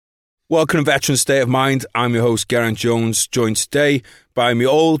Welcome to Veteran State of Mind. I'm your host, Geraint Jones, joined today by my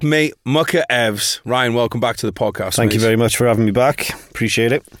old mate, Mucka Evs. Ryan, welcome back to the podcast. Thank you very much for having me back.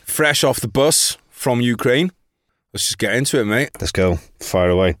 Appreciate it. Fresh off the bus from Ukraine. Let's just get into it, mate. Let's go. Fire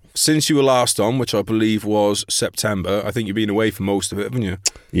away. Since you were last on, which I believe was September, I think you've been away for most of it, haven't you?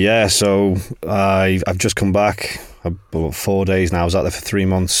 Yeah, so I've just come back about 4 days now. I was out there for 3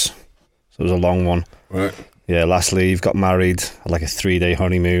 months, so it was a long one. Right. Yeah, last leave, got married, had like a 3-day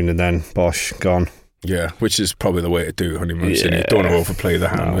honeymoon, and then, bosh, gone. Yeah, which is probably the way to do honeymoons. Yeah. You don't want to overplay the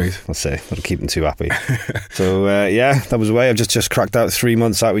hand, mate. Let's say, I'll keep them too happy. So, that was away. I've just cracked out 3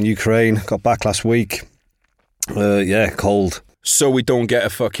 months out in Ukraine. Got back last week. Cold. So we don't get a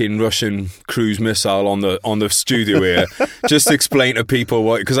fucking Russian cruise missile on the studio here. Just explain to people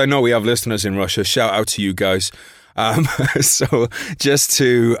what, because I know we have listeners in Russia. Shout out to you guys. So just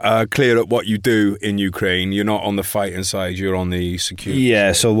to clear up what you do in Ukraine, you're not on the fighting side, you're on the security.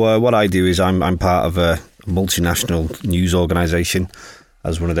 Yeah, so what I do is I'm part of a multinational news organisation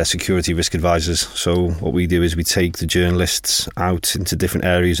as one of their security risk advisors. So what we do is we take the journalists out into different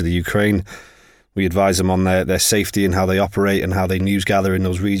areas of the Ukraine. We advise them on their safety and how they operate and how they news gather in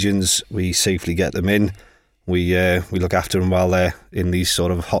those regions. We safely get them in. We look after them while they're in these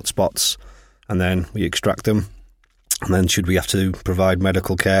sort of hotspots, and then we extract them. And then should we have to provide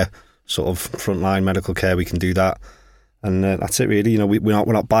medical care, sort of frontline medical care, we can do that. And that's it really. You know,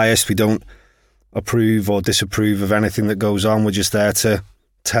 we're not biased. We don't approve or disapprove of anything that goes on. We're just there to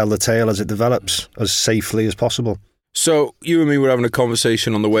tell the tale as it develops as safely as possible. So you and me were having a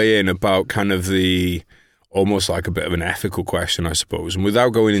conversation on the way in about kind of the almost like a bit of an ethical question, I suppose. And without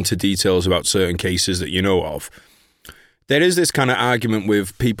going into details about certain cases that you know of, there is this kind of argument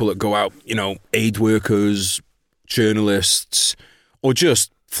with people that go out, you know, aid workers, journalists, or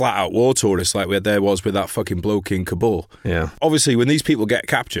just flat out war tourists like there was with that fucking bloke in Kabul. Yeah. Obviously, when these people get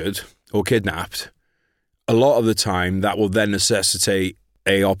captured or kidnapped, a lot of the time that will then necessitate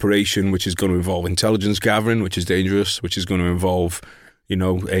a operation which is going to involve intelligence gathering, which is dangerous, which is going to involve, you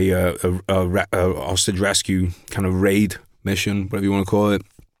know, a hostage rescue kind of raid mission, whatever you want to call it,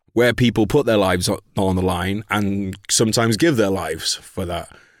 where people put their lives on the line and sometimes give their lives for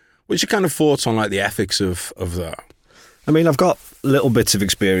that. What's your kind of thoughts on like the ethics of that? I mean, I've got little bits of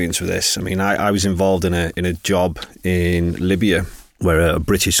experience with this. I mean, I was involved in a job in Libya where a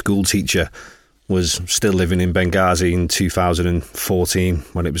British school teacher was still living in Benghazi in 2014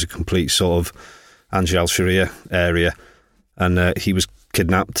 when it was a complete sort of Anj al-Sharia area, and he was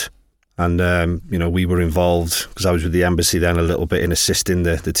kidnapped. And, we were involved, because I was with the embassy then, a little bit in assisting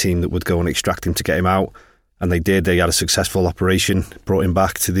the team that would go and extract him to get him out. And they did. They had a successful operation, brought him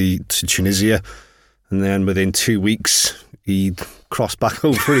back to Tunisia. And then within 2 weeks, he crossed back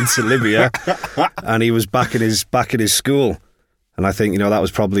over into Libya and he was back in his school. And I think, that was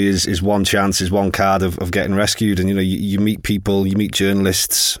probably his one chance, his one card of getting rescued. And, you meet people, you meet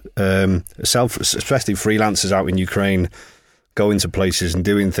journalists, especially freelancers out in Ukraine, going to places and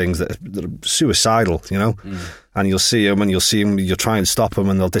doing things that are suicidal, and you'll see them, you'll try and stop them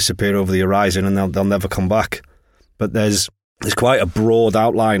and they'll disappear over the horizon and they'll never come back. But there's quite a broad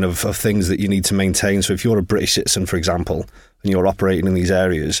outline of things that you need to maintain. So if you're a British citizen, for example, and you're operating in these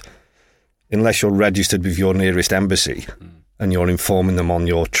areas, unless you're registered with your nearest embassy and you're informing them on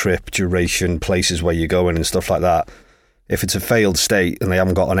your trip, duration, places where you're going and stuff like that, if it's a failed state and they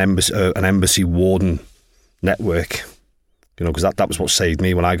haven't got an embassy warden network, because that was what saved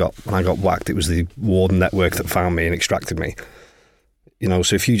me when I got whacked. It was the warden network that found me and extracted me.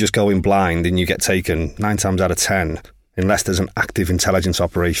 So if you just go in blind and you get taken, 9 times out of 10, unless there's an active intelligence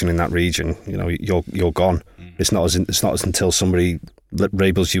operation in that region, you're gone. It's not as until somebody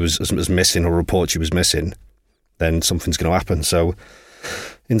labels you as missing or reports you as missing, then something's going to happen. So,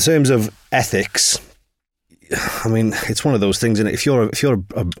 in terms of ethics, I mean, it's one of those things, and if you're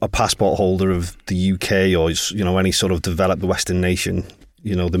a passport holder of the UK or any sort of developed Western nation,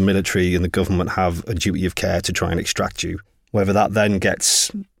 the military and the government have a duty of care to try and extract you. Whether that then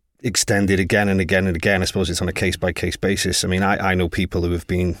gets extended again and again and again, I suppose it's on a case by case basis. I mean, I know people who have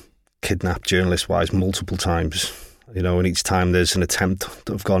been kidnapped journalist wise multiple times, and each time there's an attempt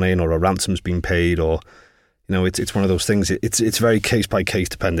that have gone in or a ransom's been paid, or it's one of those things. It's very case by case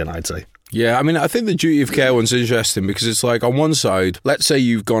dependent, I'd say. Yeah, I mean, I think the duty of care one's interesting because it's like on one side, let's say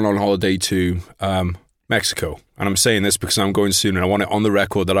you've gone on holiday to Mexico, and I'm saying this because I'm going soon and I want it on the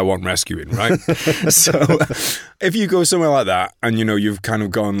record that I want rescuing, right? So if you go somewhere like that and, you've kind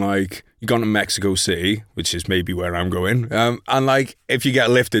of gone you've gone to Mexico City, which is maybe where I'm going, and if you get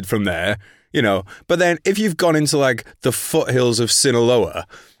lifted from there, you know. But then if you've gone into like the foothills of Sinaloa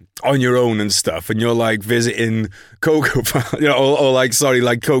on your own and stuff, and you're like visiting cocoa, you know, or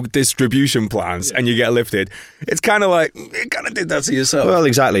like coke distribution plants, and you get lifted, it's kind of like you kind of did that to yourself. Well,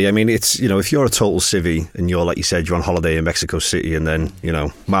 exactly. I mean, it's, you know, if you're a total civvy and you're, like you said, you're on holiday in Mexico City, and then, you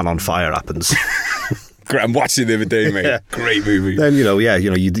know, Man on Fire happens. Great, I'm watching it the other day, mate. Yeah. Great movie. Then, you know,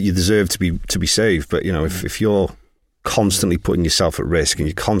 you deserve to be saved. But, you know, if you're constantly putting yourself at risk and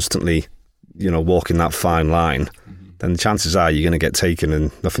you're constantly, you know, walking that fine line, then the chances are you're going to get taken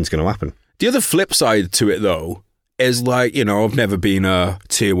and nothing's going to happen. The other flip side to it, though, is like, you know, I've never been a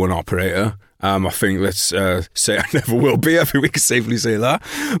tier 1 operator. I think let's say I never will be. I think we can safely say that.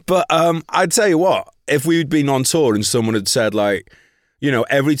 But I'd tell you what, if we'd been on tour and someone had said, like, you know,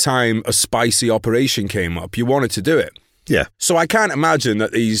 every time a spicy operation came up, you wanted to do it. Yeah. So I can't imagine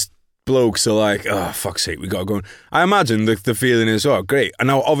that these blokes are like, oh, fuck's sake, we got to go. I imagine the feeling is, oh, great. And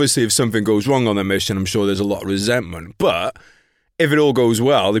now, obviously, if something goes wrong on the mission, I'm sure there's a lot of resentment. But if it all goes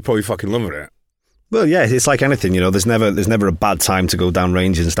well, they probably fucking love it. Well, yeah, it's like anything, you know. There's never a bad time to go down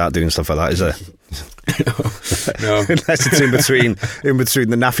range and start doing stuff like that, is there? No. Unless it's in between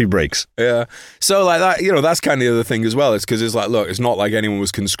the naffy breaks. Yeah. So like that, you know, that's kind of the other thing as well. It's because it's like, look, it's not like anyone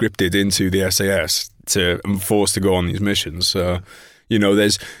was conscripted into the SAS and forced to go on these missions. So, you know,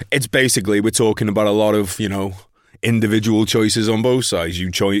 it's basically, we're talking about a lot of, you know, individual choices on both sides.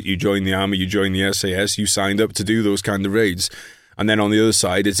 You join the army, you join the SAS, you signed up to do those kind of raids. And then on the other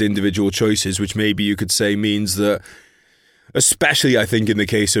side, it's individual choices, which maybe you could say means that, especially I think in the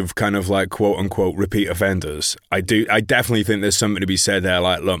case of kind of like quote unquote repeat offenders, I definitely think there's something to be said there.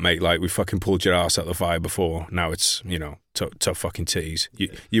 Like, look, mate, like we fucking pulled your ass out of the fire before. Now it's, you know, tough fucking titties.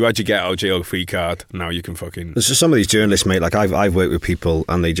 You had your get out of jail free card. Now you can fucking. There's some of these journalists, mate. Like I've worked with people,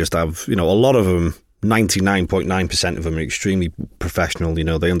 and they just have, you know, a lot of them. 99.9% of them are extremely professional. You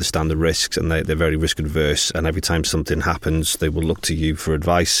know, they understand the risks and they're very risk adverse. And every time something happens, they will look to you for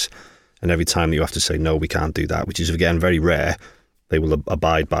advice. And every time you have to say, no, we can't do that, which is, again, very rare, they will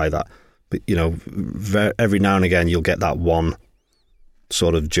abide by that. But, you know, every now and again, you'll get that one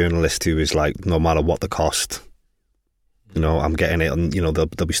sort of journalist who is like, no matter what the cost, you know, I'm getting it. And, you know,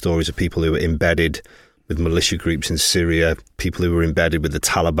 there'll be stories of people who are embedded with militia groups in Syria, people who were embedded with the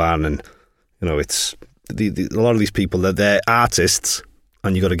Taliban, and you know, it's a lot of these people, they're artists,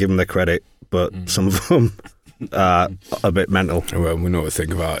 and you got to give them their credit, but some of them are a bit mental. Well, we know what to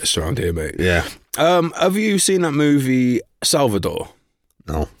think about artists around here, mate. Yeah. Have you seen that movie Salvador?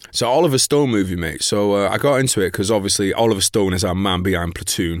 No. It's an Oliver Stone movie, mate. So I got into it because obviously Oliver Stone is our man behind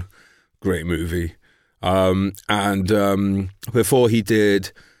Platoon. Great movie. And before he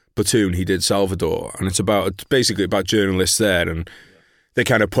did Platoon, he did Salvador, and it's basically about journalists there, and they're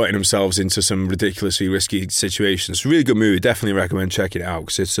kind of putting themselves into some ridiculously risky situations. It's a really good movie. Definitely recommend checking it out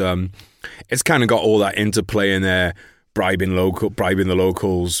because it's kind of got all that interplay in there, bribing the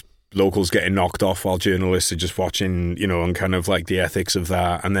locals getting knocked off while journalists are just watching, you know, and kind of like the ethics of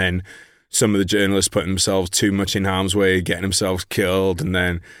that. And then some of the journalists putting themselves too much in harm's way, getting themselves killed. And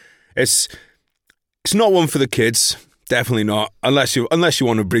then it's not one for the kids. Definitely not, unless you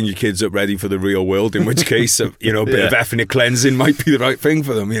want to bring your kids up ready for the real world, in which case, you know, a bit of ethnic cleansing might be the right thing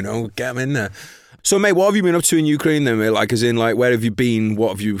for them, you know, get them in there. So, mate, what have you been up to in Ukraine then, mate? Like, as in, like, where have you been? What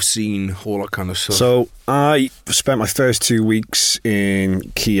have you seen? All that kind of stuff. So, I spent my first 2 weeks in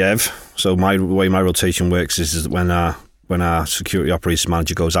Kiev. So, the way my rotation works is when our security operations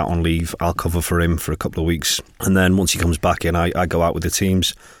manager goes out on leave, I'll cover for him for a couple of weeks. And then once he comes back in, I go out with the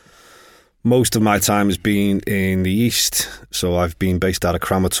teams. Most of my time has been in the east, so I've been based out of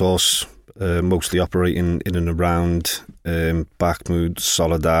Kramatorsk, mostly operating in and around Bakhmut,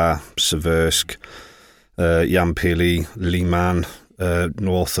 Soledar, Seversk, Yampili, Liman,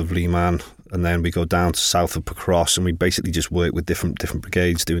 north of Liman, and then we go down to south of Pokros, and we basically just work with different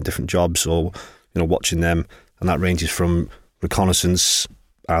brigades doing different jobs, or, you know, watching them, and that ranges from reconnaissance,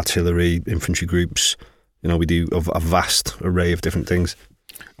 artillery, infantry groups. You know, we do a vast array of different things.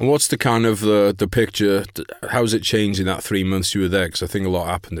 And what's the kind of the picture? How's it changed in that 3 months you were there? Because I think a lot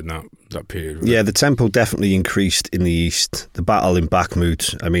happened in that period. Right? Yeah, the tempo definitely increased in the east. The battle in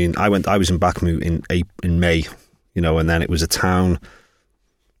Bakhmut. I mean, I was in Bakhmut in May, you know, and then it was a town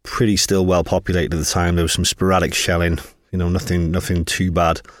pretty still well populated at the time. There was some sporadic shelling, you know, nothing too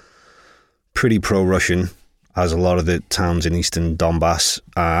bad. Pretty pro-Russian, as a lot of the towns in eastern Donbass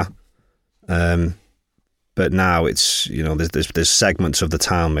are. But now it's, you know, there's segments of the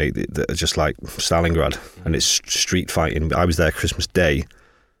town, mate, that are just like Stalingrad, and it's street fighting. I was there Christmas Day,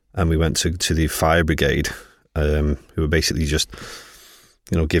 and we went to the fire brigade, who were basically just,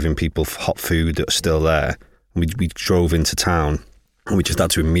 you know, giving people hot food that was still there. And we drove into town, And we just had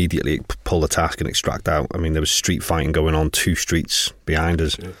to immediately pull the task and extract out. I mean, there was street fighting going on 2 streets behind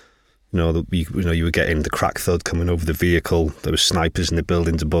us. Yeah. You were getting the crack thud coming over the vehicle. There was snipers in the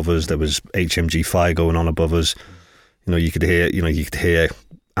buildings above us. There was HMG fire going on above us. You could hear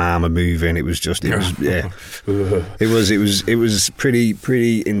armour moving. It was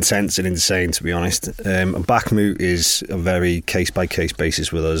pretty intense and insane, to be honest. And Bakhmut is a very case by case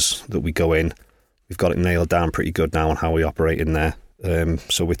basis with us that we go in. We've got it nailed down pretty good now on how we operate in there.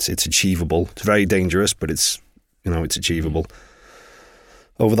 So it's achievable. It's very dangerous, but it's achievable.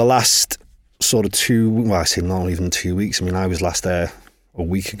 Over the last sort of not even 2 weeks. I mean, I was last there a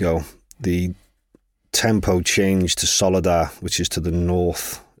week ago. The tempo changed to Soledar, which is to the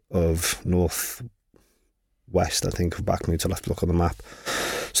northwest, I think, of Bakhmut. I'll have to look on the map.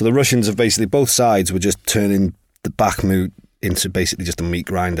 So the Russians have basically, both sides were just turning the Bakhmut into basically just a meat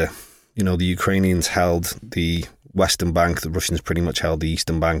grinder. The Ukrainians held the western bank, the Russians pretty much held the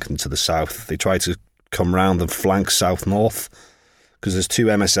eastern bank, and to the south. They tried to come round and flank south-north, because there's 2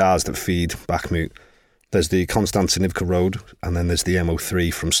 MSRs that feed Bakhmut. There's the Konstantinivka road, and then there's the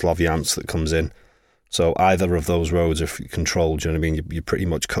MO3 from Slovyansk that comes in. So either of those roads are controlled, do you know what I mean? You're pretty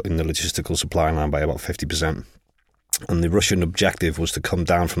much cutting the logistical supply line by about 50%. And the Russian objective was to come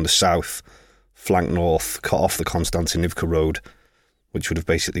down from the south, flank north, cut off the Konstantinivka road, which would have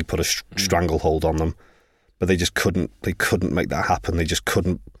basically put a stranglehold on them. But they just couldn't make that happen. They just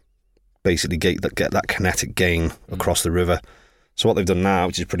couldn't basically get that kinetic gain across the river. So what they've done now,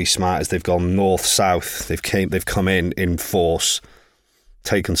 which is pretty smart, is they've gone north-south. They've come in force,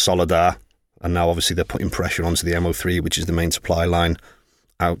 taken Soledar, and now obviously they're putting pressure onto the MO3, which is the main supply line,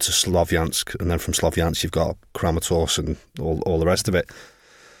 out to Slovyansk. And then from Slovyansk, you've got Kramatorsk and all the rest of it.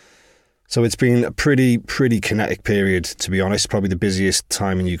 So it's been a pretty kinetic period, to be honest. Probably the busiest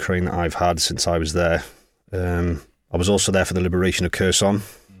time in Ukraine that I've had since I was there. I was also there for the liberation of Kherson.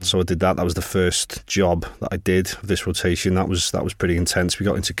 So I did that. That was the first job that I did of this rotation. That was pretty intense. We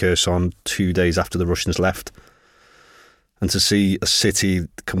got into Kherson 2 days after the Russians left. And to see a city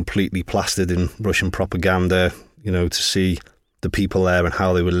completely plastered in Russian propaganda, to see the people there and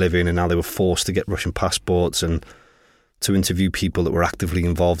how they were living and how they were forced to get Russian passports, and to interview people that were actively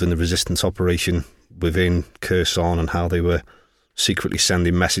involved in the resistance operation within Kherson and how they were secretly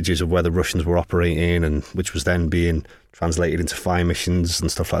sending messages of where the Russians were operating, and which was then being translated into fire missions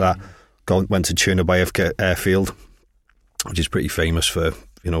and stuff like that. Went to Chernobyevka airfield, which is pretty famous for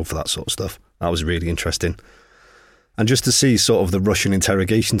that sort of stuff. That was really interesting. And just to see sort of the Russian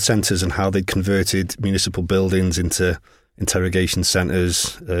interrogation centres and how they'd converted municipal buildings into interrogation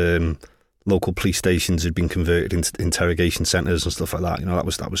centres, local police stations had been converted into interrogation centres and stuff like that.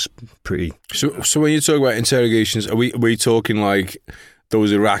 That was pretty. So when you talk about interrogations, are we talking like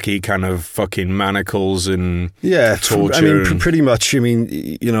those Iraqi kind of fucking manacles and torture? I mean, pretty much. I mean,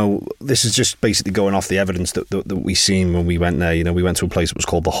 this is just basically going off the evidence that we seen when we went there. We went to a place that was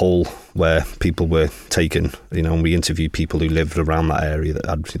called The Hole, where people were taken, and we interviewed people who lived around that area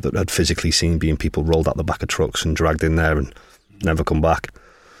that had physically seen people rolled out the back of trucks and dragged in there and never come back.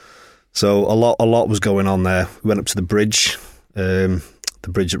 So a lot was going on there. We went up to the bridge that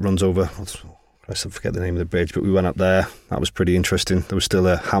runs over. I forget the name of the bridge, but we went up there. That was pretty interesting. There was still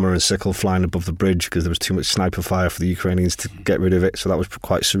a hammer and sickle flying above the bridge because there was too much sniper fire for the Ukrainians to get rid of it. So that was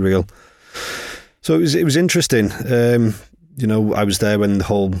quite surreal. So it was interesting. I was there when the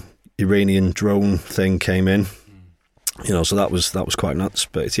whole Iranian drone thing came in. So that was quite nuts.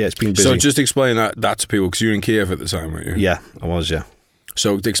 But it's been busy. So just explain that to people, because you were in Kiev at the time, weren't you? Yeah, I was. Yeah.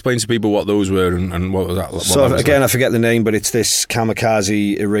 So to explain to people what those were and what was that? I forget the name, but it's this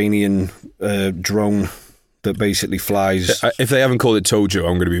kamikaze Iranian drone that basically flies. If they haven't called it Tojo,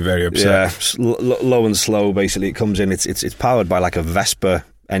 I'm going to be very upset. Yeah, low and slow. Basically, it comes in. It's powered by like a Vespa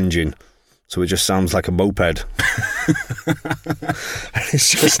engine, so it just sounds like a moped. It's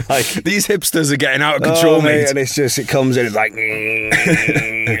just like these hipsters are getting out of control, mate. And it comes in. It's like,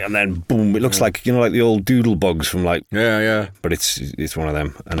 and then boom. It looks like like the old doodle bugs from like yeah. But it's one of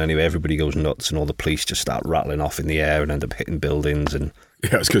them. And anyway, everybody goes nuts, and all the police just start rattling off in the air and end up hitting buildings. And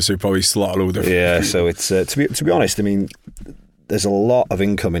I was going to say probably slaughter load of. Yeah, so it's to be honest, I mean, there's a lot of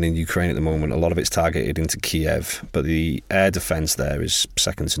incoming in Ukraine at the moment. A lot of it's targeted into Kiev, but the air defence there is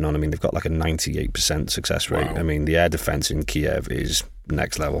second to none. I mean, they've got like a 98% success rate. Wow. I mean, the air defence in Kiev is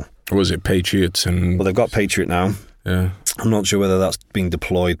next level. Was it Patriots? Well, they've got Patriot now. Yeah. I'm not sure whether that's being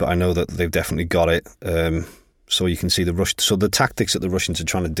deployed, but I know that they've definitely got it. So you can see So the tactics that the Russians are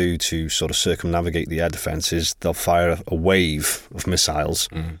trying to do to sort of circumnavigate the air defence is they'll fire a wave of missiles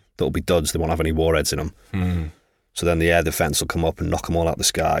that'll be duds. They won't have any warheads in them. So then the air defence will come up and knock them all out the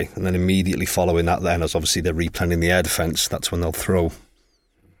sky. And then immediately following that then, as obviously they're replanning the air defence, that's when they'll throw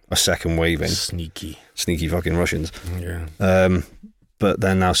a second wave in. Sneaky fucking Russians. Yeah. But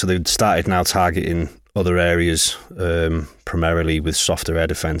then now, so they've started now targeting other areas, primarily with softer air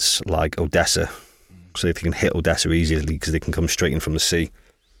defence, like Odessa. So they can hit Odessa easily because they can come straight in from the sea.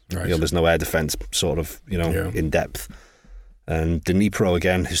 Right. There's no air defence sort of, in depth. And Dnipro,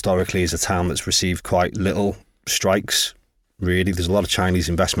 again, historically is a town that's received quite little strikes, really. There's a lot of Chinese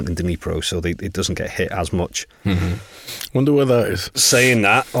investment in Dnipro, so it doesn't get hit as much. Mm-hmm. Wonder where that is. Saying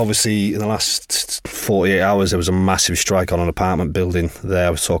that, obviously, in the last 48 hours, there was a massive strike on an apartment building there. I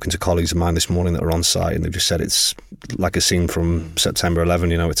was talking to colleagues of mine this morning that were on site, and they've just said it's like a scene from September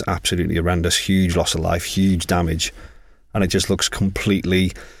 11. It's absolutely horrendous. Huge loss of life, huge damage. And it just looks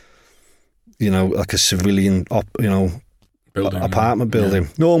completely, like a civilian, building, apartment building. Yeah.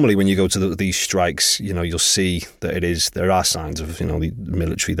 Normally, when you go to these strikes, you'll see that there are signs of, the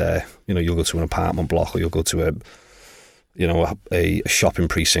military there. You'll go to an apartment block or you'll go to a shopping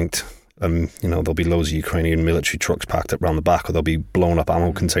precinct. There'll be loads of Ukrainian military trucks packed up around the back, or there'll be blown up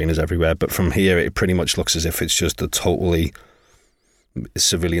ammo containers everywhere. But from here, it pretty much looks as if it's just a totally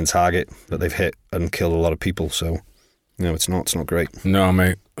civilian target that they've hit and killed a lot of people. So, it's not great. No,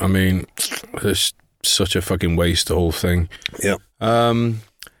 mate. I mean, it's such a fucking waste, the whole thing. Yeah. I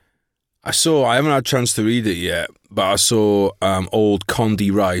haven't had a chance to read it yet, but I saw old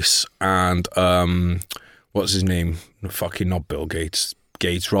Condi Rice and what's his name? Fucking not Bill Gates.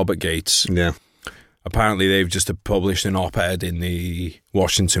 Robert Gates. Yeah. Apparently they've just published an op-ed in the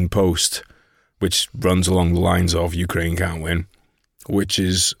Washington Post, which runs along the lines of Ukraine can't win, which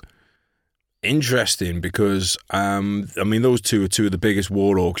is interesting because, those two are two of the biggest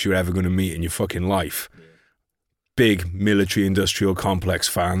war orcs you're ever going to meet in your fucking life. Big military industrial complex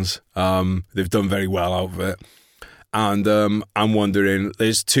fans. They've done very well out of it. And I'm wondering,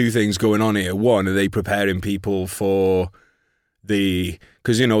 there's two things going on here. One, are they preparing people for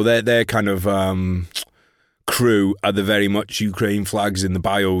because, their kind of crew are the very much Ukraine flags in the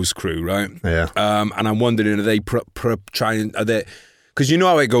bios crew, right? Yeah. And I'm wondering, are they trying, because you know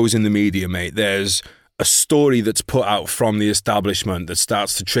how it goes in the media, mate. There's a story that's put out from the establishment that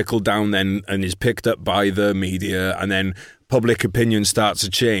starts to trickle down then and is picked up by the media, and then public opinion starts to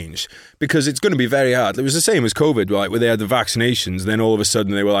change, because it's going to be very hard. It was the same as COVID, right, where they had the vaccinations, and then all of a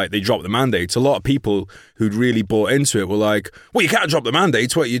sudden they dropped the mandates. A lot of people who'd really bought into it were like, well, you can't drop the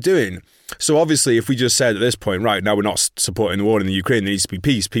mandates, what are you doing? So obviously, if we just said at this point, right, now we're not supporting the war in the Ukraine, there needs to be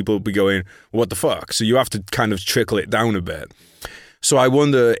peace, people would be going, well, what the fuck? So you have to kind of trickle it down a bit. So I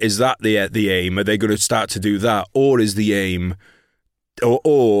wonder, is that the aim? Are they going to start to do that? Or is the aim,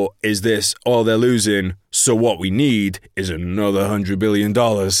 or is this, they're losing, so what we need is another $100 billion?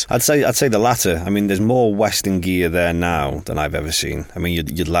 I'd say the latter. I mean, there's more Western gear there now than I've ever seen. I mean,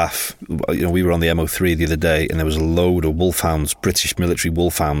 you'd laugh. We were on the MO3 the other day, and there was a load of wolfhounds, British military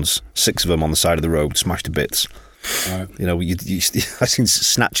wolfhounds, 6 of them on the side of the road, smashed to bits. Right. I seen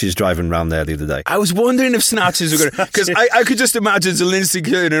snatches driving around there the other day. I was wondering if snatches were going to, because I could just imagine Zelensky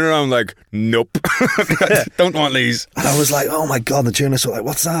turning around like, nope, don't want these. And I was like, oh my God, the journalists were like,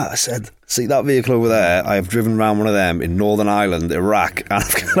 what's that? I said, see that vehicle over there? I have driven around one of them in Northern Ireland, Iraq, and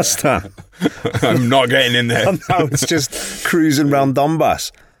Afghanistan. I'm not getting in there. And now it's just cruising around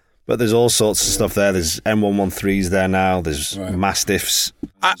Donbass. But there's all sorts of stuff there. There's M113s there now. There's Mastiffs.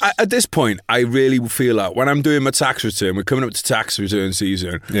 At this point, I really feel like when I'm doing my tax return, we're coming up to tax return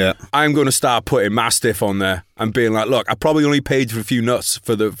season. Yeah, I'm going to start putting Mastiff on there and being like, look, I probably only paid for a few nuts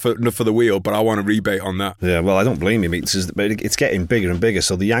for the wheel, but I want a rebate on that. Yeah, well, I don't blame you, mate. It's getting bigger and bigger.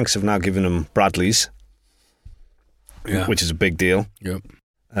 So the Yanks have now given them Bradleys, which is a big deal. Yep.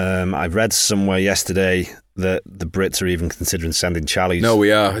 I read somewhere yesterday that the Brits are even considering sending Charlies. No, we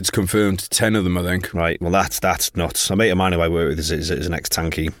are. It's confirmed. 10 of them, I think. Right. Well, that's nuts. A mate of mine who I work with is an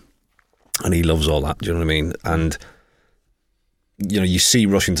ex-tanky, and he loves all that. Do you know what I mean? And you see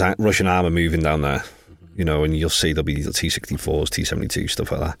Russian armour moving down there. And you'll see there'll be T-64s, T-72,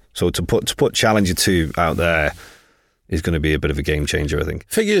 stuff like that. So to put Challenger 2 out there is going to be a bit of a game changer, I think.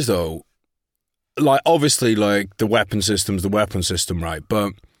 Figures though, obviously, the weapon system's the weapon system, right?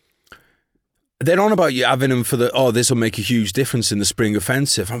 But they're on about you having them for this will make a huge difference in the spring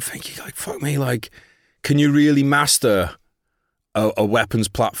offensive. I'm thinking, fuck me, can you really master a weapons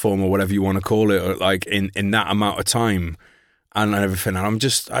platform or whatever you want to call it, or in that amount of time and everything? And I'm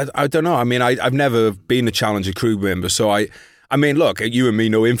just, I don't know. I mean, I've never been a Challenger crew member, so I I mean, look, you and me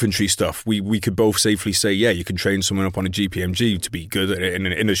know infantry stuff. We could both safely say, yeah, you can train someone up on a GPMG to be good at it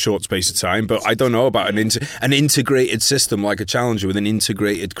in a short space of time. But I don't know about an integrated system like a Challenger with an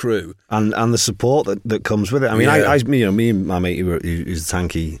integrated crew and the support that comes with it. I mean, me and my mate who's a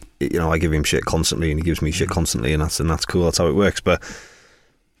tanky, I give him shit constantly, and he gives me shit constantly, and that's cool. That's how it works. But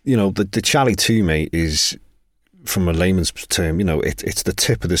the Charlie 2, mate, is, from a layman's term, it's the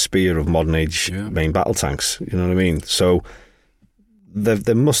tip of the spear of modern age main battle tanks. You know what I mean? So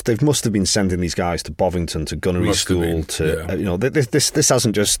they must have been sending these guys to Bovington, to gunnery school, this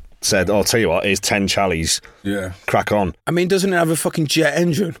hasn't just said, "Oh, I'll tell you what, here's 10 Charlies, crack on." I mean, doesn't it have a fucking jet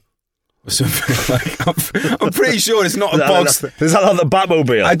engine or something? I'm pretty sure it's not a box. Is that like the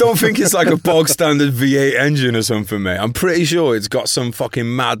Batmobile? I don't think it's like a bog standard V8 engine or something, mate. I'm pretty sure it's got some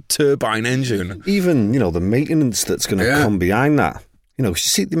fucking mad turbine engine. Even the maintenance that's going to come behind that. You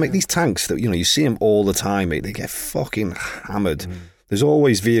see, they make these tanks that you see them all the time, mate. They get fucking hammered. There's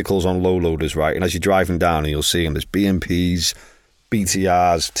always vehicles on low loaders, right? And as you're driving down, and you'll see them, there's BMPs,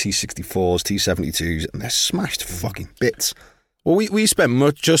 BTRs, T64s, T72s, and they're smashed to fucking bits. Well, we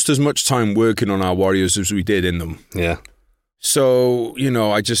spent just as much time working on our Warriors as we did in them. Yeah. So,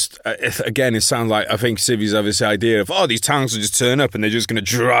 it sounds like, I think civies have this idea of, these tanks will just turn up and they're just going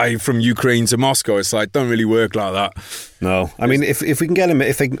to drive from Ukraine to Moscow. It's like, don't really work like that. No. I mean, if we can get them,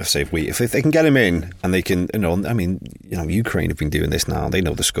 if they can get them in and they can, Ukraine have been doing this now. They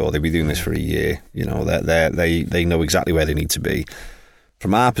know the score. They've been doing this for a year. They know exactly where they need to be.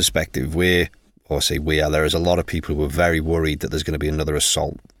 From our perspective, there is a lot of people who are very worried that there's going to be another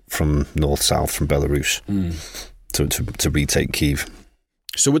assault from north-south, from Belarus. To retake Kyiv.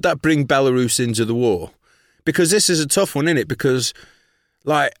 So would that bring Belarus into the war? Because this is a tough one, isn't it? Because,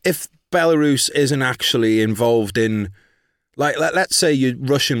 if Belarus isn't actually involved in, let's say your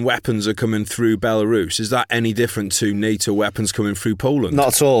Russian weapons are coming through Belarus, is that any different to NATO weapons coming through Poland?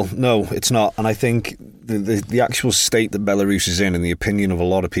 Not at all. No, it's not. And I think the actual state that Belarus is in, and the opinion of a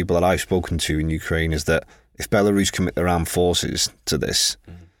lot of people that I've spoken to in Ukraine, is that if Belarus commit their armed forces to this,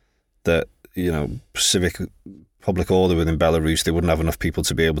 that, civic public order within Belarus, they wouldn't have enough people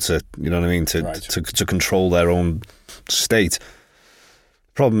to be able to, to control their own state.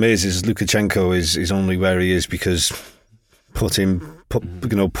 Problem is Lukashenko is only where he is because put him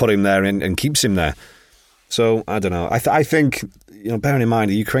there and keeps him there. So I don't know. I think bearing in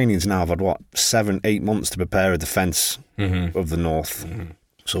mind the Ukrainians now have had 7-8 months to prepare a defence of the north.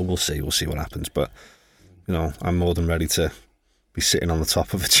 So we'll see what happens. But I'm more than ready to be sitting on the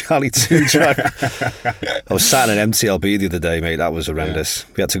top of a Charlie 2 truck. I was sat in an MTLB the other day, mate. That was horrendous.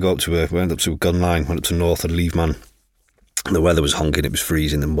 We had to go we went up to a gun line, went up to north of Lievman. The weather was honking, it was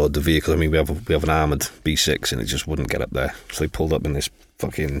freezing, the mud, the vehicle. I mean, we have an armoured B6 and it just wouldn't get up there. So they pulled up in this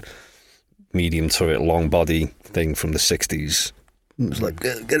fucking medium turret, long body thing from the 60s. It was like,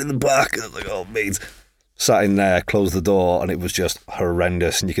 get in the back. And I was like, oh, mate. Sat in there, closed the door, and it was just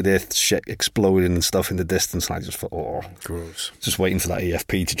horrendous. And you could hear shit exploding and stuff in the distance. And I just thought, gross. Just waiting for that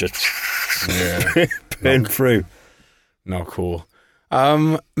EFP to just burn through. Not cool.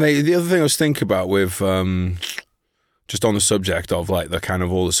 Mate, the other thing I was thinking about with, just on the subject of the kind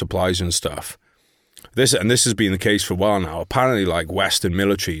of all the supplies and stuff, this has been the case for a while now. Apparently, Western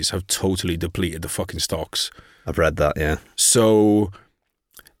militaries have totally depleted the fucking stocks. I've read that, yeah. So,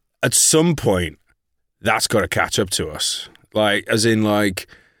 at some point, that's got to catch up to us. Look,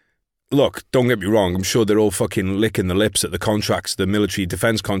 don't get me wrong, I'm sure they're all fucking licking the lips at the contracts, the military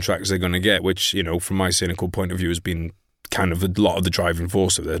defence contracts they're going to get, which, from my cynical point of view, has been kind of a lot of the driving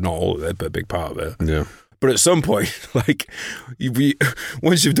force of it. Not all of it, but a big part of it. Yeah. But at some point, once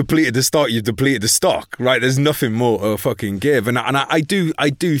you've depleted the stock, you've depleted the stock, right? There's nothing more to fucking give. And I do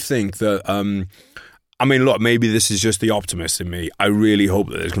think that... look, maybe this is just the optimist in me. I really hope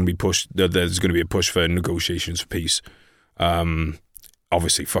that there's going to be a push for negotiations for peace.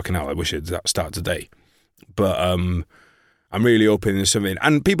 Obviously, fucking hell, I wish it'd start today. But I'm really hoping there's something.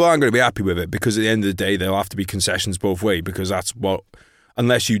 And people aren't going to be happy with it because at the end of the day, there'll have to be concessions both ways because that's what...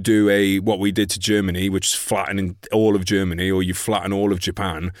 Unless you do what we did to Germany, which is flattening all of Germany, or you flatten all of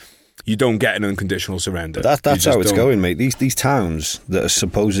Japan... You don't get an unconditional surrender. That's how it's going, mate. These towns that are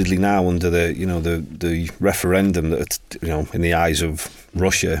supposedly now under the referendum that in the eyes of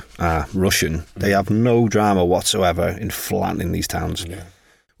Russia are Russian. They have no drama whatsoever in flattening these towns. Yeah.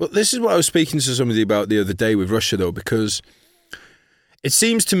 Well, this is what I was speaking to somebody about the other day with Russia, though, because it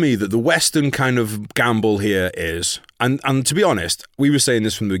seems to me that the Western kind of gamble here is, and to be honest, we were saying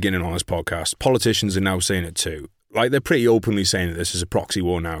this from the beginning on this podcast. Politicians are now saying it too. They're pretty openly saying that this is a proxy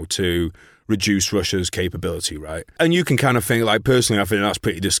war now to reduce Russia's capability, right? And you can kind of think, like, personally, I think that's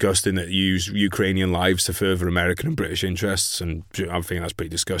pretty disgusting that you use Ukrainian lives to further American and British interests. And I think that's pretty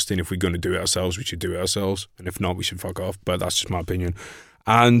disgusting. If we're going to do it ourselves, we should do it ourselves. And if not, we should fuck off. But that's just my opinion.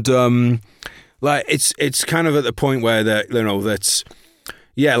 And, like, it's kind of at the point where that's,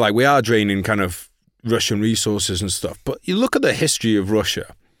 yeah, like, we are draining kind of Russian resources and stuff. But you look at the history of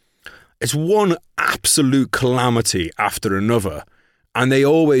Russia, it's one absolute calamity after another. And they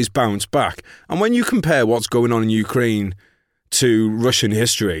always bounce back. And when you compare what's going on in Ukraine to Russian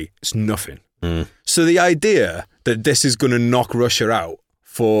history, it's nothing. So the idea that this is going to knock Russia out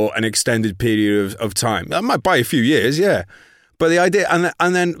for an extended period of time, that might buy a few years, yeah. But the idea,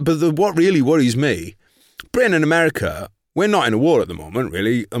 what really worries me, Britain and America, we're not in a war at the moment,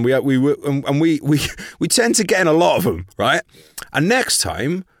 really, and we tend to get in a lot of them, right? And next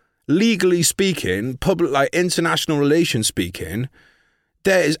time, legally speaking, public, like international relations speaking,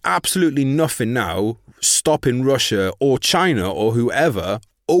 there is absolutely nothing now stopping Russia or China or whoever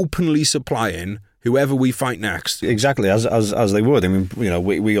openly supplying whoever we fight next. Exactly, as they would. I mean,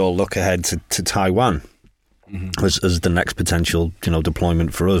 we all look ahead to Taiwan as the next potential,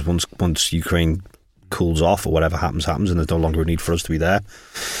 deployment for us once Ukraine cools off or whatever happens, and there's no longer a need for us to be there.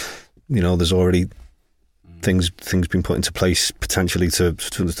 There's already things being put into place potentially to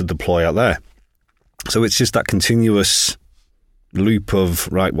deploy out there. So it's just that continuous loop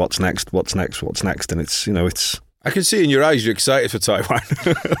of, right, what's next, and it's I can see in your eyes you're excited for Taiwan.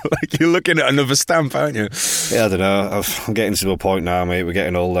 Like, you're looking at another stamp, aren't you? Yeah, I don't know, I'm getting to a point now, mate. We're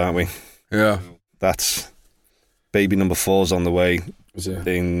getting old, aren't we? Yeah. That's baby number 4's on the way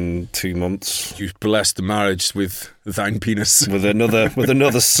in 2 months. You blessed the marriage with thine penis. with another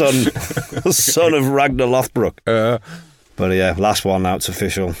son, the son of Ragnar Lothbrok. But yeah, last one now, it's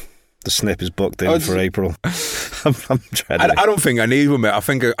official. The snip is booked in for April. I'm dreading it. I don't think I need one, mate. I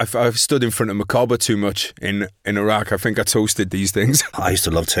think I've stood in front of Macabre too much in Iraq. I think I toasted these things. I used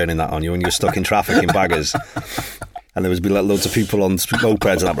to love turning that on you when you were stuck in traffic in Baggers. And there would be loads of people on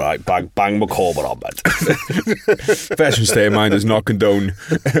mopeds and I'm like, bang Macabre on, mate. Veteran State of Mind does not condone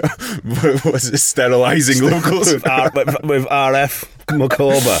sterilising locals. with RF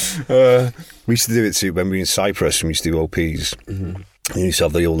Macabre. We used to do it too when we were in Cyprus and we used to do OPs. Mm-hmm. We used to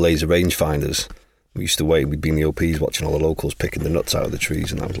have the old laser rangefinders. We used to wait. We'd be in the OPs watching all the locals picking the nuts out of the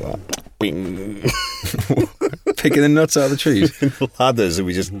trees, and I was like, bing. Picking the nuts out of the trees? Ladders, and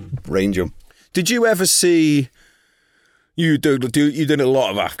we just range them. Did you ever see... You did a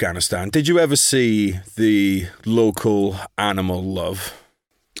lot of Afghanistan. Did you ever see the local animal love?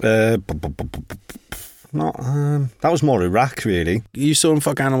 Not. That was more Iraq, really. You saw them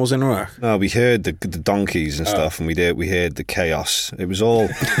fuck animals in Iraq? No, we heard the donkeys and stuff, and we heard the chaos. It was all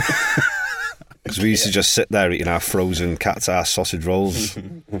because we used to just sit there eating our frozen cat's ass sausage rolls,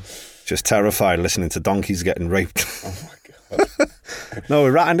 just terrified, listening to donkeys getting raped. Oh my god! No,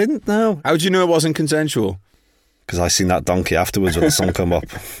 Iraq. I didn't know. How did you know it wasn't consensual? Because I seen that donkey afterwards when the sun come up.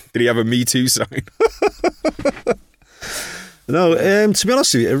 Did he have a Me Too sign? No, to be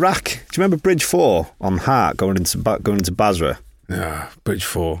honest with you, Iraq. Do you remember Bridge 4 on Hart going into Basra? Yeah, Bridge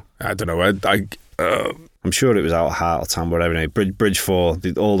 4. I don't know. I'm sure it was out of Hart or Tam, whatever. Anyway, Bridge 4.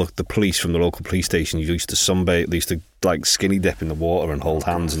 All the police from the local police station used to sunbathe. They used to like skinny dip in the water and hold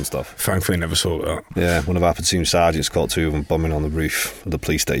hands and stuff. Thankfully, never saw that. Yeah, one of our platoon sergeants caught 2 of them bumming on the roof of the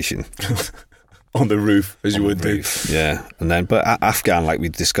police station. On the roof, as you would do. Yeah, and then, but Afghan, like we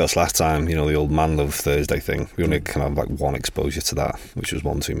discussed last time, the old Man Love Thursday thing, we only kind of like one exposure to that, which was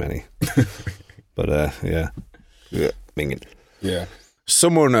one too many. But yeah, minging. Yeah.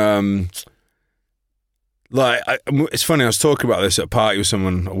 Someone, it's funny, I was talking about this at a party with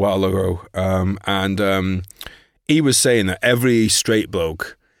someone a while ago, and he was saying that every straight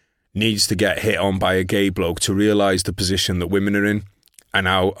bloke needs to get hit on by a gay bloke to realise the position that women are in. And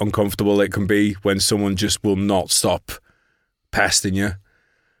how uncomfortable it can be when someone just will not stop pesting you.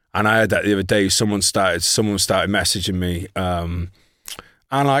 And I heard that the other day. Someone started messaging me, and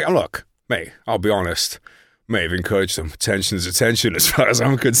look, mate, I'll be honest, may have encouraged them. Attention is attention, as far as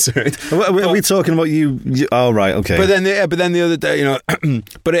I'm concerned. Are we talking about you? Oh, right, okay. But then the other day,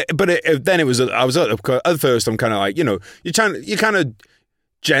 then it was. I was at first. I'm kind of like, you're kind of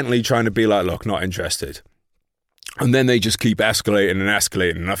gently trying to be like, look, not interested. And then they just keep escalating and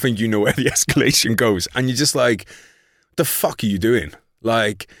escalating. And I think you know where the escalation goes. And you're just like, the fuck are you doing?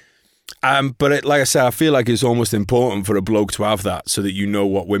 Like, but like I said, I feel like it's almost important for a bloke to have that so that you know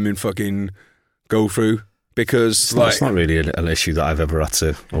what women fucking go through. because That's not really an issue that I've ever had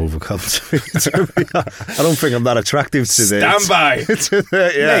to overcome. I don't think I'm that attractive to this. Stand by.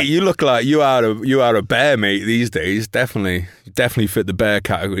 Yeah. Mate, you look like you are a bear, mate, these days. Definitely fit the bear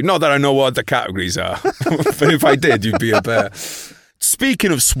category. Not that I know what the categories are, but if I did, you'd be a bear.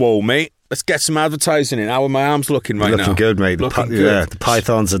 Speaking of swole, mate, let's get some advertising in. How are my arms looking right now? Looking good, mate. Looking good. Yeah, the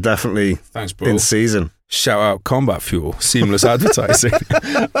pythons are definitely Thanks, bro. in season. Shout out Combat Fuel. Seamless advertising.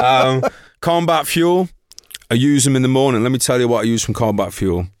 Combat Fuel. I use them in the morning. Let me tell you what I use from Combat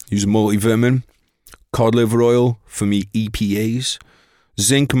Fuel. Use multivitamin, cod liver oil for me EPAs,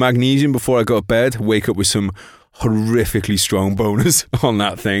 zinc, magnesium before I go to bed. Wake up with some horrifically strong bonus on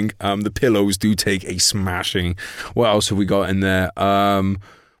that thing. The pillows do take a smashing. What else have we got in there?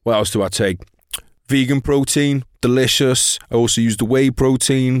 What else do I take? Vegan protein, delicious. I also use the whey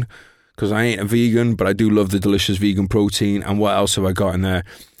protein because I ain't a vegan, but I do love the delicious vegan protein. And what else have I got in there?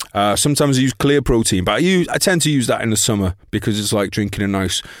 Sometimes I use clear protein, but I tend to use that in the summer because it's like drinking a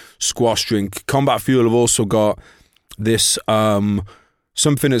nice squash drink. Combat Fuel have also got this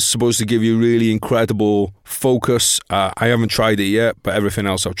something that's supposed to give you really incredible focus. I haven't tried it yet, but everything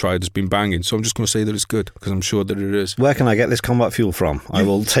else I've tried has been banging. So I'm just going to say that it's good because I'm sure that it is. Where can I get this Combat Fuel from? I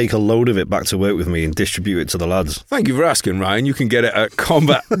will take a load of it back to work with me and distribute it to the lads. Thank you for asking, Ryan. You can get it at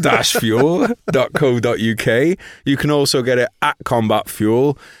combat-fuel.co.uk. You can also get it at Combat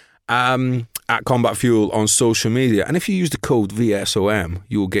Fuel, at Combat Fuel on social media. And if you use the code VSOM,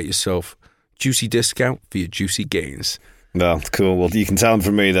 you will get yourself juicy discount for your juicy gains. No, cool. Well, you can tell them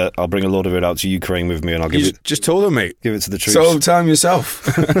from me that I'll bring a load of it out to Ukraine with me and I'll give it... Just told them, mate. Give it to the troops. So tell them yourself.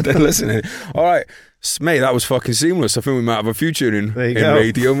 They're listening. All right. Mate, that was fucking seamless. I think we might have a future in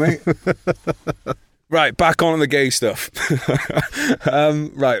radio, mate. Right, back on the gay stuff.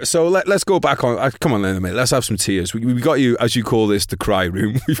 Right, so let's go back on. Come on then, mate. Let's have some tears. We got you, as you call this, the cry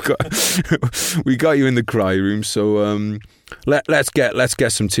room. We got you in the cry room. So let's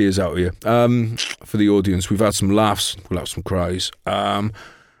get some tears out of you for the audience. We've had some laughs. We'll have some cries. What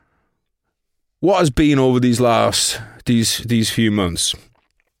has been over these few months,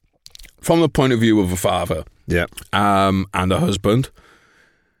 from the point of view of a father, and a husband?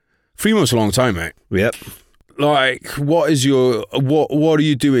 3 months is a long time, mate. Yep. Like, what are you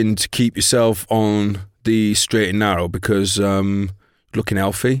doing to keep yourself on the straight and narrow? Because looking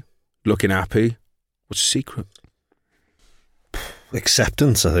healthy, looking happy. What's the secret?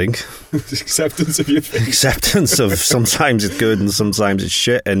 Acceptance, I think. Acceptance of your face. Acceptance of sometimes it's good and sometimes it's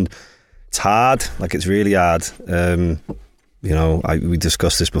shit, and it's hard. Like, it's really hard. We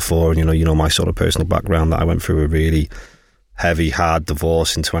discussed this before, and you know my sort of personal background, that I went through a really heavy, hard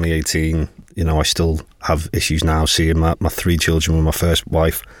divorce in 2018. I still have issues now seeing my 3 children with my first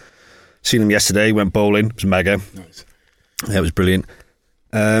wife. Seen them yesterday, went bowling. It was mega. Nice. It was brilliant.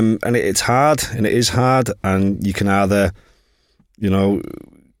 And it's hard, and it is hard, and you can either,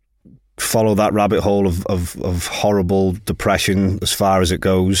 follow that rabbit hole of horrible depression as far as it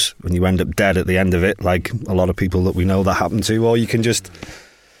goes, and you end up dead at the end of it, like a lot of people that we know that happen to, or you can just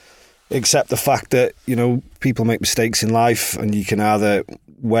accept the fact that, people make mistakes in life, and you can either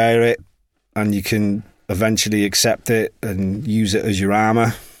wear it and you can eventually accept it and use it as your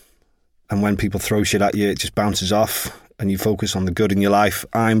armour, and when people throw shit at you, it just bounces off and you focus on the good in your life.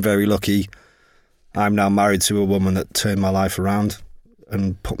 I'm very lucky. I'm now married to a woman that turned my life around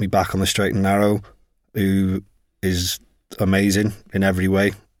and put me back on the straight and narrow, who is amazing in every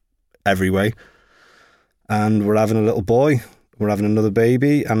way. And we're having a little boy. We're having another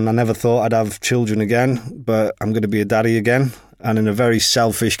baby, and I never thought I'd have children again, but I'm going to be a daddy again, and in a very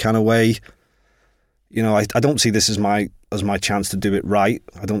selfish kind of way. I don't see this as my chance to do it right.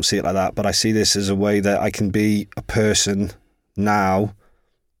 I don't see it like that, but I see this as a way that I can be a person now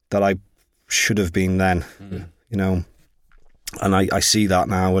that I should have been then. And I see that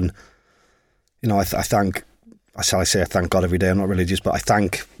now, and I thank God every day. I'm not religious, but I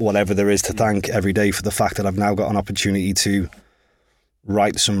thank whatever there is to thank every day for the fact that I've now got an opportunity to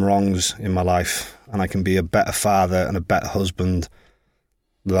right some wrongs in my life, and I can be a better father and a better husband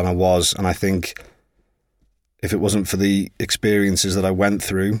than I was. And I think if it wasn't for the experiences that I went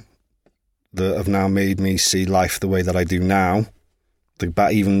through that have now made me see life the way that I do now, the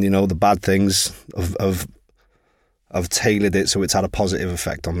bad things I've tailored it so it's had a positive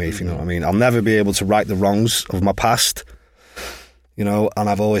effect on me, if you know what I mean. I'll never be able to right the wrongs of my past, and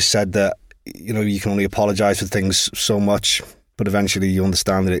I've always said that, you can only apologise for things so much, but eventually you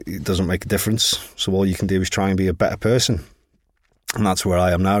understand that it doesn't make a difference. So all you can do is try and be a better person. And that's where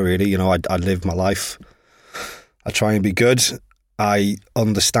I am now, really. I live my life. I try and be good. I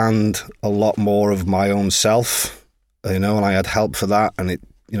understand a lot more of my own self, and I had help for that, and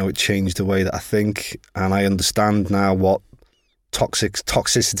it changed the way that I think, and I understand now what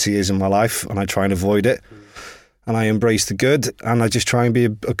toxicity is in my life, and I try and avoid it. And I embrace the good, and I just try and be a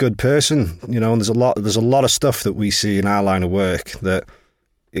good person, and there's a lot of stuff that we see in our line of work that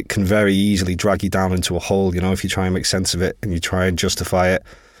it can very easily drag you down into a hole, if you try and make sense of it and you try and justify it.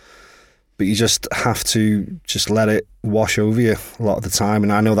 But you just have to just let it wash over you a lot of the time.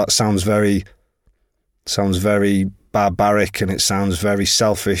 And I know that sounds very barbaric and it sounds very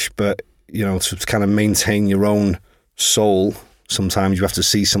selfish, but to kind of maintain your own soul, sometimes you have to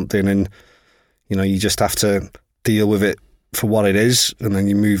see something and you just have to deal with it for what it is, and then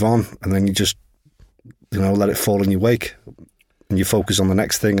you move on, and then you just let it fall in your wake, and you focus on the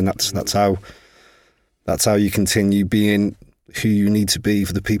next thing, and that's how you continue being who you need to be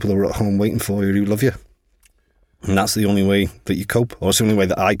for the people who are at home waiting for you, who love you. And that's the only way that you cope, or it's the only way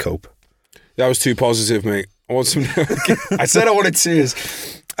that I cope. That was too positive, mate. I said I wanted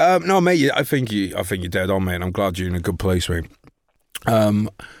tears. No, mate, I think you're dead on, mate. I'm glad you're in a good place, mate. I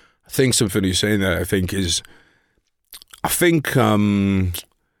think something you're saying there,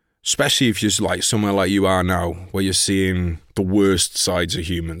 especially if you're like somewhere like you are now, where you're seeing the worst sides of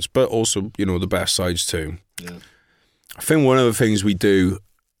humans, but also, the best sides too. Yeah. I think one of the things we do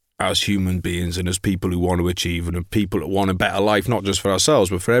as human beings and as people who want to achieve and people that want a better life, not just for ourselves,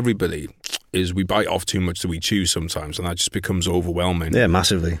 but for everybody, is we bite off too much that we chew sometimes, and that just becomes overwhelming. Yeah,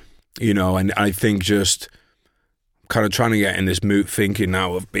 massively. And I think just kind of trying to get in this mood thinking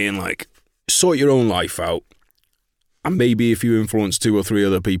now of being like, sort your own life out. And maybe if you influence 2 or 3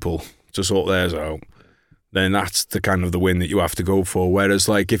 other people to sort theirs out, then that's the kind of the win that you have to go for. Whereas,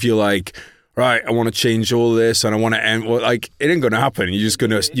 like, if you're like, right, I want to change all this and I want to end, well, like, it ain't going to happen. You're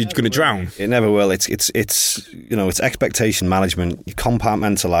gonna drown. It never will. It's expectation management. You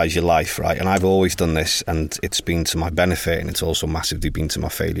compartmentalize your life, right? And I've always done this, and it's been to my benefit, and it's also massively been to my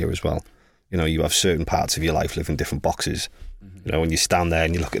failure as well. You have certain parts of your life live in different boxes. When you stand there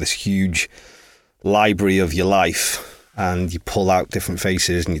and you look at this huge library of your life, and you pull out different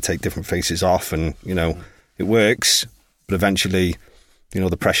faces and you take different faces off, and it works, but eventually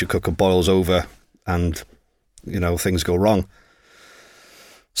the pressure cooker boils over and things go wrong.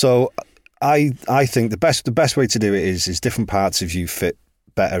 So I think the best way to do it is different parts of you fit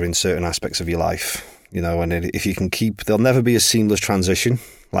better in certain aspects of your life, and if you can there'll never be a seamless transition.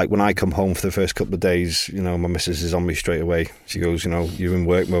 Like when I come home for the first couple of days, my missus is on me straight away. She goes, you're in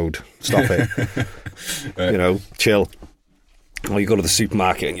work mode. Stop it. Right. Chill. Or you go to the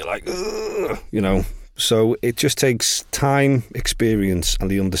supermarket and you're like, ugh, So it just takes time, experience,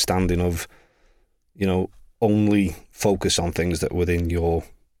 and the understanding of, only focus on things that are within your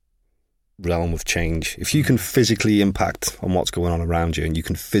realm of change. If you can physically impact on what's going on around you and you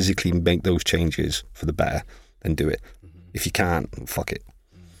can physically make those changes for the better, then do it. Mm-hmm. If you can't, fuck it.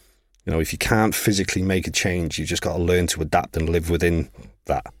 If you can't physically make a change, you've just got to learn to adapt and live within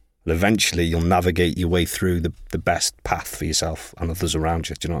that. And eventually you'll navigate your way through the best path for yourself and others around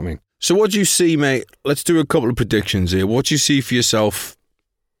you. Do you know what I mean? So what do you see, mate? Let's do a couple of predictions here. What do you see for yourself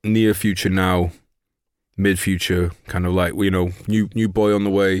near future now, mid-future, kind of like, new boy on the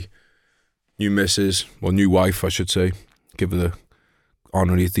way, new missus, well, new wife, I should say. Give her the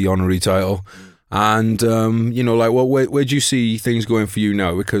honorary title. And, where do you see things going for you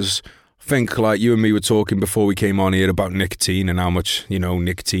now? Because I think, like, you and me were talking before we came on here about nicotine and how much,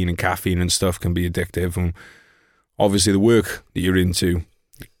 nicotine and caffeine and stuff can be addictive. And obviously the work that you're into,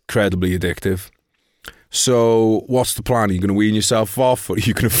 incredibly addictive. So what's the plan? Are you going to wean yourself off, or are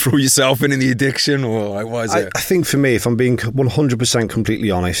you going to throw yourself in the addiction, or like, what is it? I think for me, if I'm being 100% completely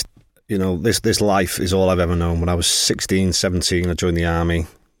honest, this life is all I've ever known. When I was 16, 17, I joined the army.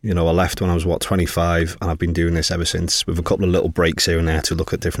 I left when I was, 25, and I've been doing this ever since, with a couple of little breaks here and there to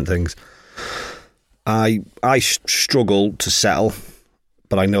look at different things. I struggle to settle,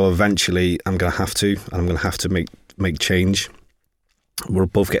 but I know eventually I'm going to have to, and I'm going to have to make change. We're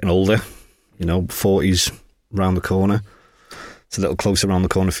both getting older, 40s around the corner. It's a little closer around the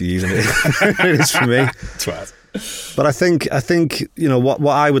corner for you than it is for me. Twat. But I think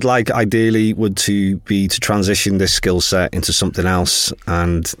what I would like ideally would be to transition this skill set into something else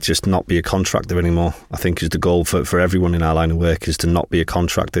and just not be a contractor anymore. I think is the goal for everyone in our line of work, is to not be a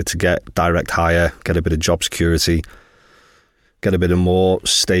contractor, to get direct hire, get a bit of job security, get a bit of more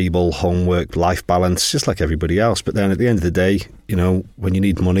stable homework life balance, just like everybody else. But then at the end of the day, when you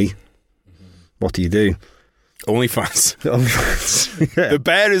need money, what do you do? OnlyFans. Yeah. The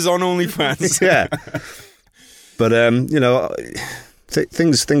bear is on OnlyFans. Yeah. But,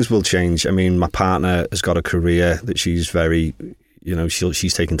 things will change. I mean, my partner has got a career that she's very,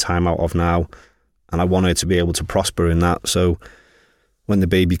 she's taking time out of now, and I want her to be able to prosper in that. So when the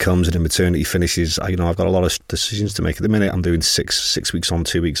baby comes and the maternity finishes, I've got a lot of decisions to make. At the minute, I'm doing 6 weeks on,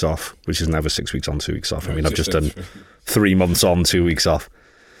 2 weeks off, which is never 6 weeks on, 2 weeks off. I mean, I've just done 3 months on, 2 weeks off.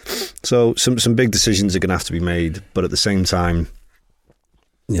 So some big decisions are going to have to be made, but at the same time,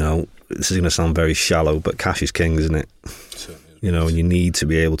 this is going to sound very shallow, but cash is king, isn't it? And you need to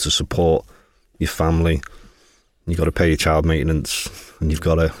be able to support your family. You've got to pay your child maintenance, and you've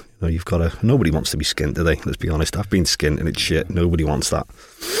got to. Nobody wants to be skint, do they? Let's be honest. I've been skint and it's shit. Nobody wants that.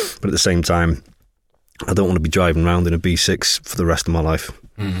 But at the same time, I don't want to be driving around in a B6 for the rest of my life.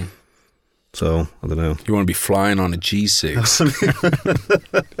 Mm-hmm. So, I don't know. You want to be flying on a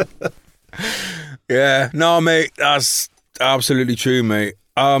G6. Yeah. No, mate. That's absolutely true, mate.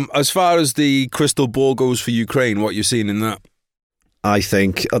 As far as the crystal ball goes for Ukraine, what you're seeing in that? I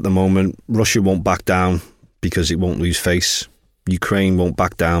think at the moment, Russia won't back down because it won't lose face. Ukraine won't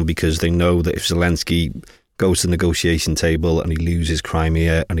back down because they know that if Zelensky goes to the negotiation table and he loses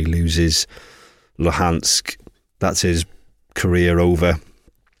Crimea and he loses Luhansk, that's his career over.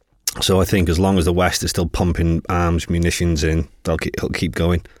 So I think as long as the West is still pumping arms, munitions in, it'll keep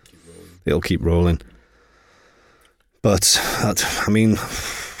going. It'll keep rolling. But,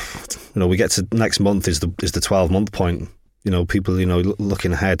 we get to next month is the 12-month point. People,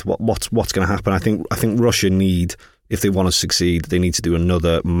 looking ahead, what's going to happen? I think Russia need, if they want to succeed, they need to do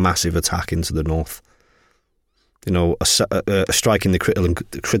another massive attack into the north. A strike in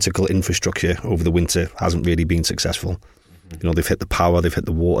the critical infrastructure over the winter hasn't really been successful. Mm-hmm. They've hit the power, they've hit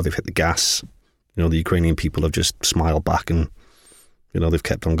the water, they've hit the gas. The Ukrainian people have just smiled back and, they've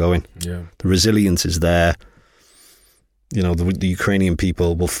kept on going. Yeah. The resilience is there. The Ukrainian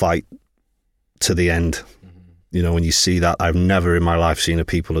people will fight to the end. When you see that, I've never in my life seen a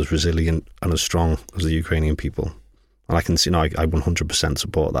people as resilient and as strong as the Ukrainian people. And I can see, I 100%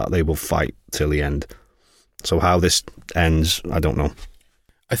 support that. They will fight till the end. So how this ends, I don't know.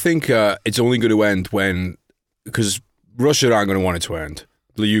 I think it's only going to end because Russia aren't going to want it to end.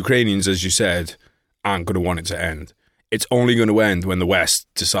 The Ukrainians, as you said, aren't going to want it to end. It's only going to end when the West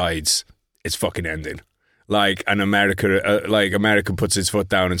decides it's fucking ending. America puts its foot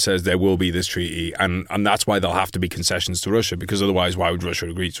down and says there will be this treaty, and that's why there'll have to be concessions to Russia, because otherwise why would Russia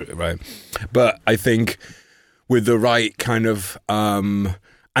agree to it, right? But I think with the right kind of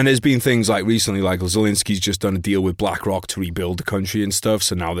and there's been things like recently, like Zelensky's just done a deal with BlackRock to rebuild the country and stuff.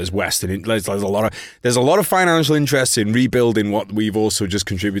 So now there's there's a lot of financial interest in rebuilding what we've also just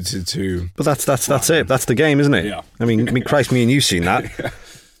contributed to. But that's it. That's the game, isn't it? Yeah. I mean, Christ, me and you've seen that.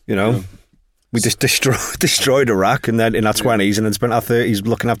 Yeah. We just destroyed Iraq, and then in our 20s, and then spent our 30s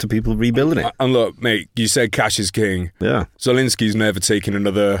looking after people rebuilding it. And look, mate, you said cash is king. Yeah. Zelensky's never taken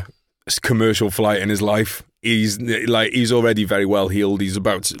another commercial flight in his life. He's already very well healed. He's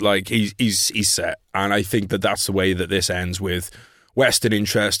about to, he's set, and I think that's the way that this ends, with Western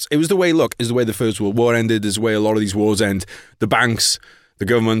interests. It was the way the First World War ended. Is the way a lot of these wars end. The banks, the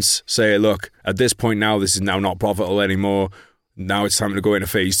governments say, look, at this point now, this is now not profitable anymore. Now it's time to go into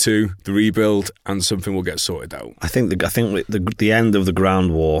phase 2, the rebuild, and something will get sorted out. I think the end of the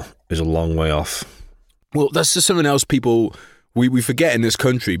ground war is a long way off. Well, that's just something else people we forget in this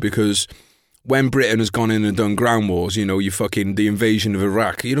country, because when Britain has gone in and done ground wars, the invasion of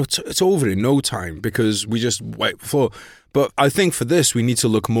Iraq, it's over in no time, because we just wait for. But I think for this, we need to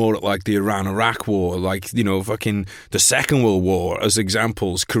look more at like the Iran-Iraq war, the Second World War as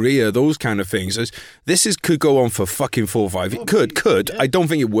examples, Korea, those kind of things. Could go on for fucking 4 or 5. It could. I don't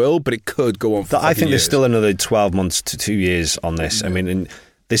think it will, but it could go on for I think years. There's still another 12 months to 2 years on this. I mean,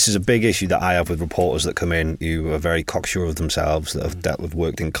 this is a big issue that I have with reporters that come in who are very cocksure of themselves, that have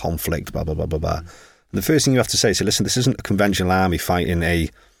worked in conflict, blah, blah, blah, blah, blah. And the first thing you have to say is, listen, this isn't a conventional army fighting a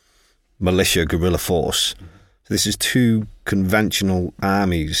militia guerrilla force. This is 2 conventional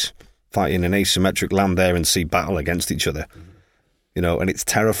armies fighting an asymmetric land, air and sea battle against each other. And it's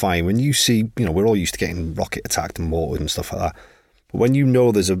terrifying when you see, we're all used to getting rocket attacked and mortared and stuff like that. But when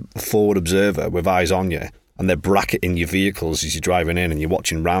there's a forward observer with eyes on you, and they're bracketing your vehicles as you're driving in, and you're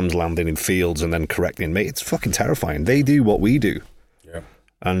watching rams landing in fields and then correcting, mate, it's fucking terrifying. They do what we do. Yeah.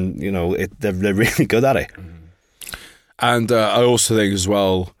 And, they're really good at it. Mm-hmm. And I also think as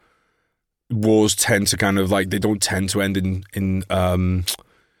well, wars tend to kind of they don't tend to end in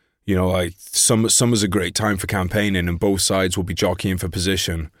summer's a great time for campaigning, and both sides will be jockeying for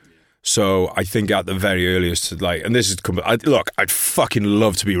position. So I think at the very earliest, and this is, I'd fucking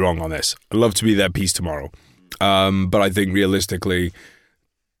love to be wrong on this. I'd love to be their piece tomorrow. But I think realistically,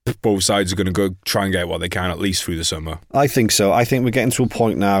 both sides are going to go try and get what they can, at least through the summer. I think so. I think we're getting to a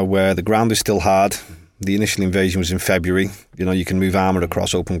point now where the ground is still hard. The initial invasion was in February. You know, you can move armour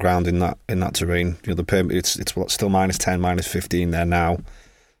across open ground in that terrain. You know, it's still -10, -15 there now.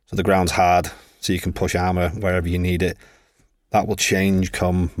 So the ground's hard, so you can push armour wherever you need it. That will change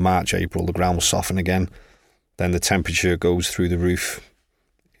come March, April. The ground will soften again. Then the temperature goes through the roof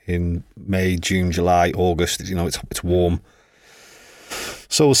in May, June, July, August. You know, it's warm.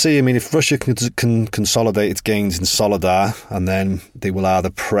 So we'll see. I mean, if Russia can consolidate its gains in Soledar, and then they will either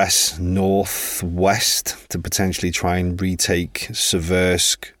press northwest to potentially try and retake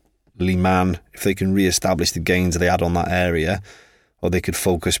Seversk, Liman, if they can re-establish the gains they had on that area, or they could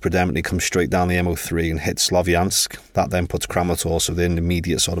focus predominantly, come straight down the MO3 and hit Sloviansk. That then puts Kramatorsk within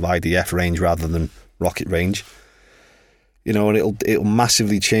immediate sort of IDF range rather than rocket range. You know, and it'll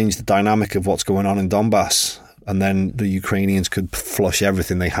massively change the dynamic of what's going on in Donbass. And then the Ukrainians could flush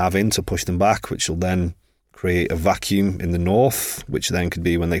everything they have in to push them back, which will then create a vacuum in the north, which then could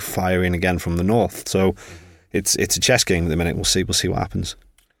be when they fire in again from the north. So it's a chess game at the minute. We'll see what happens.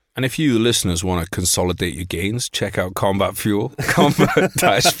 And if you listeners want to consolidate your gains, check out Combat Fuel,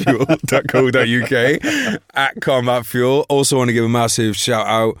 combat-fuel.co.uk at Combat Fuel. Also want to give a massive shout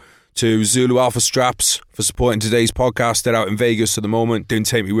out to Zulu Alpha Straps for supporting today's podcast. They're out in Vegas at the moment. Didn't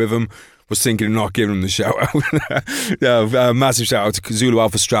take me with them. Was thinking of not giving them the shout out. Massive shout out to Zulu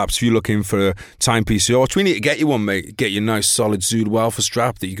Alpha Straps. If you're looking for a timepiece to watch, we need to get you one, mate. Get you a nice solid Zulu Alpha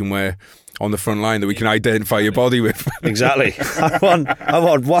strap that you can wear on the front line that we can identify your body with. Exactly. I want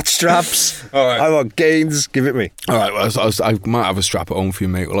watch straps. All right. I want gains. Give it me. All right. Well, I might have a strap at home for you,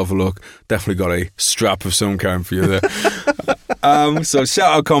 mate. We'll have a look. Definitely got a strap of some kind for you there. So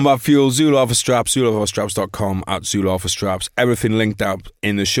shout out Combat Fuel, Zulu Alpha Straps, ZuluAlphaStraps.com at Zulu Alpha Straps. Everything linked up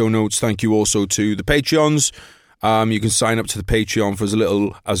in the show notes. Thank you also to the Patreons. You can sign up to the Patreon for as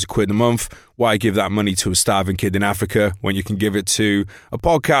little as £1 a month. Why give that money to a starving kid in Africa when you can give it to a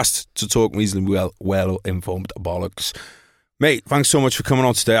podcast to talk reasonably well-informed bollocks? Mate, thanks so much for coming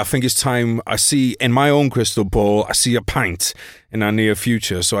on today. I think it's time. I see in my own crystal ball, I see a pint in our near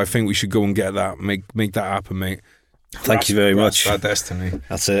future. So I think we should go and get that, make that happen, mate. Thank you very much. Our destiny.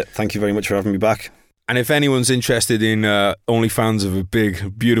 That's it. Thank you very much for having me back. And if anyone's interested in OnlyFans of a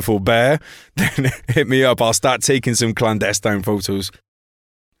big, beautiful bear, then hit me up. I'll start taking some clandestine photos.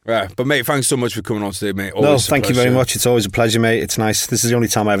 Right. But, mate, thanks so much for coming on today, mate. Always thank you very much. It's always a pleasure, mate. It's nice. This is the only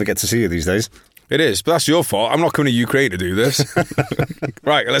time I ever get to see you these days. It is, but that's your fault. I'm not coming to Ukraine to do this.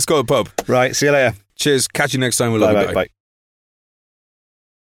 Right, let's go to the pub. Right, see you later. Cheers. Catch you next time. We love you. Bye.